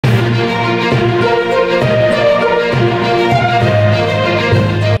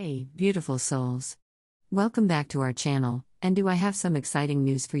Beautiful souls. Welcome back to our channel, and do I have some exciting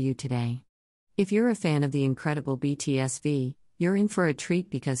news for you today? If you're a fan of the incredible BTS V, you're in for a treat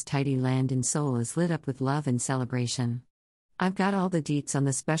because Taetae land in Seoul is lit up with love and celebration. I've got all the deets on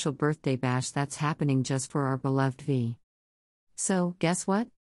the special birthday bash that's happening just for our beloved V. So, guess what?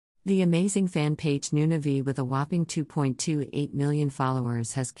 The amazing fan page Nuna V with a whopping 2.28 million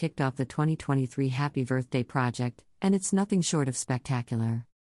followers has kicked off the 2023 Happy Birthday project, and it's nothing short of spectacular.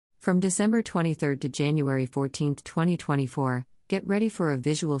 From December 23 to January 14, 2024, get ready for a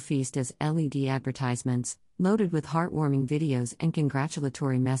visual feast as LED advertisements, loaded with heartwarming videos and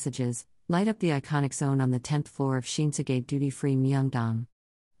congratulatory messages, light up the iconic zone on the 10th floor of Shinsegae duty-free Myeongdong.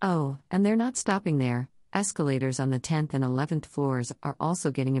 Oh, and they're not stopping there. Escalators on the 10th and 11th floors are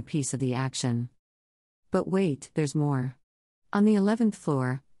also getting a piece of the action. But wait, there's more. On the 11th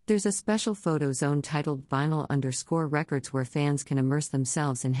floor, there's a special photo zone titled Vinyl_Records where fans can immerse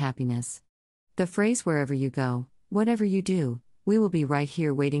themselves in happiness. The phrase "wherever you go, whatever you do, we will be right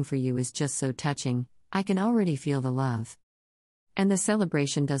here waiting for you" is just so touching. I can already feel the love. And the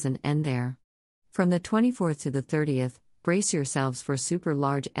celebration doesn't end there. From the 24th to the 30th, brace yourselves for super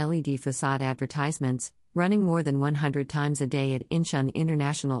large LED facade advertisements, running more than 100 times a day at Incheon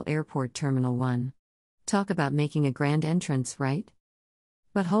International Airport Terminal 1. Talk about making a grand entrance, right?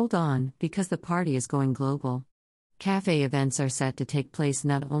 But hold on, because the party is going global. Cafe events are set to take place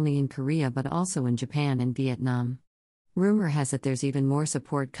not only in Korea but also in Japan and Vietnam. Rumor has it there's even more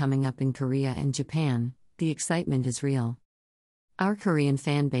support coming up in Korea and Japan. The excitement is real. Our Korean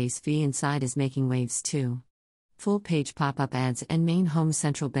fanbase V Inside is making waves too. Full-page pop-up ads and main home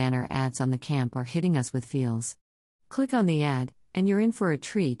central banner ads on the camp are hitting us with feels. Click on the ad, and you're in for a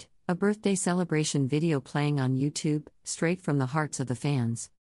treat, a birthday celebration video playing on YouTube, straight from the hearts of the fans.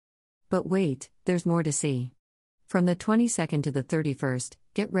 But wait, there's more to see. From the 22nd to the 31st,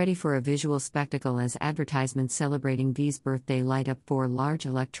 get ready for a visual spectacle as advertisements celebrating V's birthday light up 4 large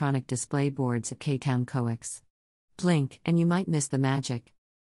electronic display boards at K-Town COEX. Blink, and you might miss the magic.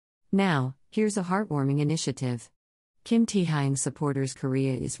 Now, here's a heartwarming initiative. Kim Tae-hyung Supporters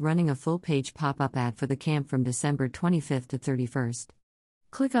Korea is running a full-page pop-up ad for the camp from December 25th to 31st.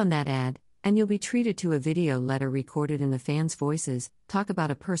 Click on that ad, and you'll be treated to a video letter recorded in the fans' voices. Talk about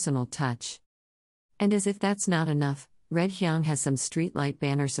a personal touch. And as if that's not enough, Red Hyung has some streetlight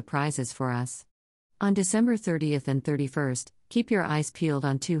banner surprises for us. On December 30th and 31st, keep your eyes peeled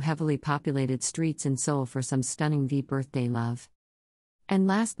on 2 heavily populated streets in Seoul for some stunning V birthday love. And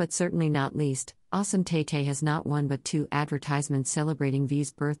last but certainly not least, awesome Taetae has not 1 but 2 advertisements celebrating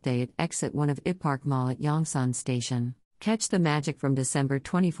V's birthday at Exit 1 of Ipark Mall at Yongsan Station. Catch the magic from December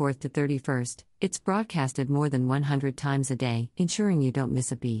 24th to 31st. It's broadcasted more than 100 times a day, ensuring you don't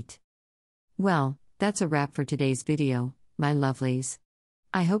miss a beat. Well, that's a wrap for today's video, my lovelies.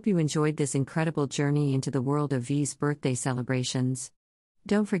 I hope you enjoyed this incredible journey into the world of V's birthday celebrations.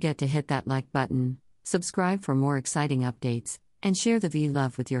 Don't forget to hit that like button, subscribe for more exciting updates, and share the V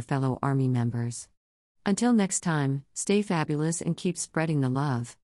love with your fellow ARMY members. Until next time, stay fabulous and keep spreading the love.